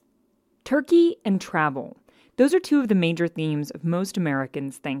Turkey and travel. Those are two of the major themes of most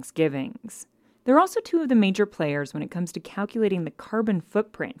Americans' Thanksgivings. They're also two of the major players when it comes to calculating the carbon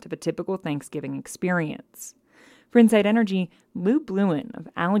footprint of a typical Thanksgiving experience. For Inside Energy, Lou Bluin of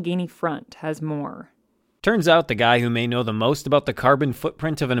Allegheny Front has more. Turns out the guy who may know the most about the carbon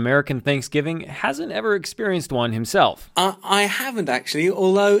footprint of an American Thanksgiving hasn't ever experienced one himself. I haven't actually,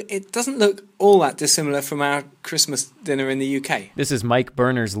 although it doesn't look all that dissimilar from our Christmas dinner in the UK. This is Mike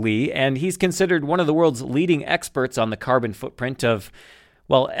Berners-Lee, and he's considered one of the world's leading experts on the carbon footprint of,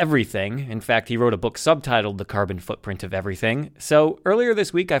 well, everything. In fact, he wrote a book subtitled The Carbon Footprint of Everything. So earlier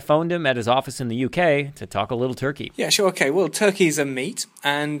this week, I phoned him at his office in the UK to talk a little turkey. Yeah, sure, okay. Well, turkey's a meat,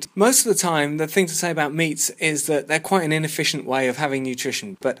 and most of the time, the thing to say about meats is that they're quite an inefficient way of having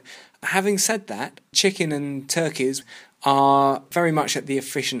nutrition. But having said that, chicken and turkeys are very much at the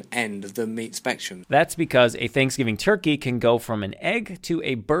efficient end of the meat spectrum. That's because a Thanksgiving turkey can go from an egg to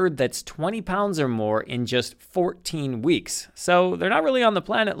a bird that's 20 pounds or more in just 14 weeks. So they're not really on the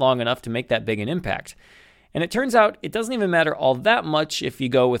planet long enough to make that big an impact. And it turns out it doesn't even matter all that much if you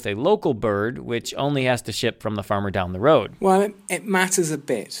go with a local bird, which only has to ship from the farmer down the road. Well, it matters a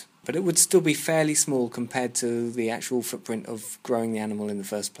bit, but it would still be fairly small compared to the actual footprint of growing the animal in the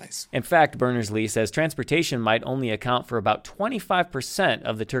first place. In fact, Berners-Lee says transportation might only account for about 25%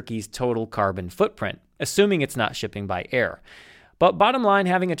 of the turkey's total carbon footprint, assuming it's not shipping by air. But bottom line,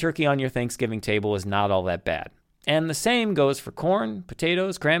 having a turkey on your Thanksgiving table is not all that bad. And the same goes for corn,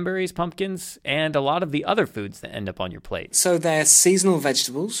 potatoes, cranberries, pumpkins, and a lot of the other foods that end up on your plate. So they're seasonal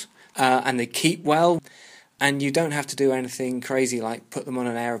vegetables, and they keep well. And you don't have to do anything crazy like put them on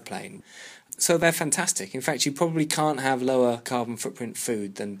an aeroplane. So they're fantastic. In fact, you probably can't have lower carbon footprint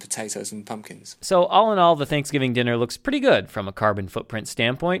food than potatoes and pumpkins. So all in all, the Thanksgiving dinner looks pretty good from a carbon footprint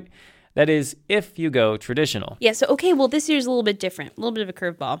standpoint. That is, if you go traditional. Yeah, so this year's a little bit different, a little bit of a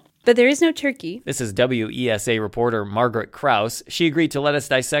curveball. But there is no turkey. This is WESA reporter Margaret Krause. She agreed to let us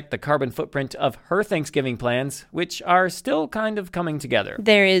dissect the carbon footprint of her Thanksgiving plans, which are still kind of coming together.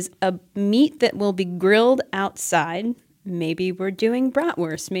 There is a meat that will be grilled outside. Maybe we're doing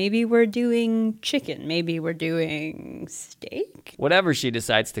bratwurst. Maybe we're doing chicken. Maybe we're doing steak. Whatever she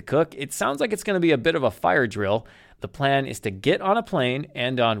decides to cook, it sounds like it's going to be a bit of a fire drill. The plan is to get on a plane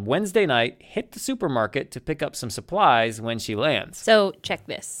and on Wednesday night hit the supermarket to pick up some supplies when she lands. So check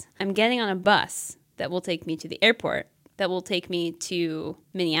this. I'm getting on a bus that will take me to the airport, that will take me to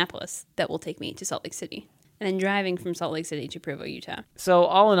Minneapolis, that will take me to Salt Lake City, and then driving from Salt Lake City to Provo, Utah. So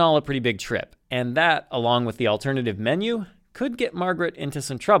all in all, a pretty big trip. And that, along with the alternative menu, could get Margaret into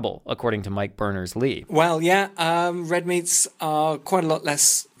some trouble, according to Mike Berners-Lee. Well, yeah, red meats are quite a lot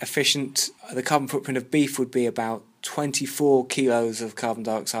less efficient. The carbon footprint of beef would be about 24 kilos of carbon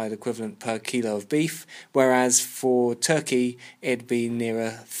dioxide equivalent per kilo of beef, whereas for turkey, it'd be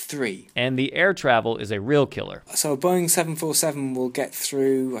nearer 3. And the air travel is a real killer. So a Boeing 747 will get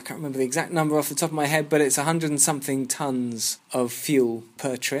through, I can't remember the exact number off the top of my head, but it's 100 and something tons of fuel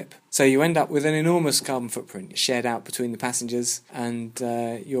per trip. So you end up with an enormous carbon footprint shared out between the passengers, and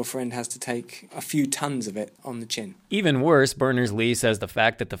your friend has to take a few tons of it on the chin. Even worse, Berners-Lee says the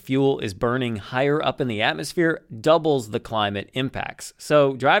fact that the fuel is burning higher up in the atmosphere doubles the climate impacts.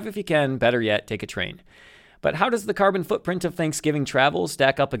 So drive if you can, better yet, take a train. But how does the carbon footprint of Thanksgiving travel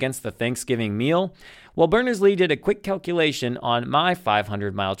stack up against the Thanksgiving meal? Well, Berners-Lee did a quick calculation on my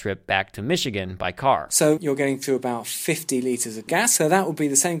 500-mile trip back to Michigan by car. So you're getting through about 50 litres of gas, so that would be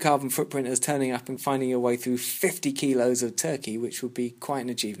the same carbon footprint as turning up and finding your way through 50 kilos of turkey, which would be quite an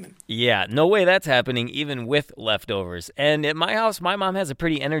achievement. Yeah, no way that's happening even with leftovers. And at my house, my mom has a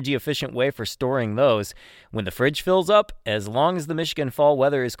pretty energy-efficient way for storing those. When the fridge fills up, as long as the Michigan fall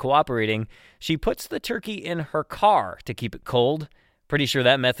weather is cooperating, she puts the turkey in her car to keep it cold. Pretty sure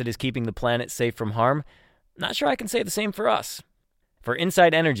that method is keeping the planet safe from harm. Not sure I can say the same for us. For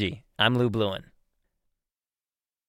Inside Energy, I'm Lou Bluin.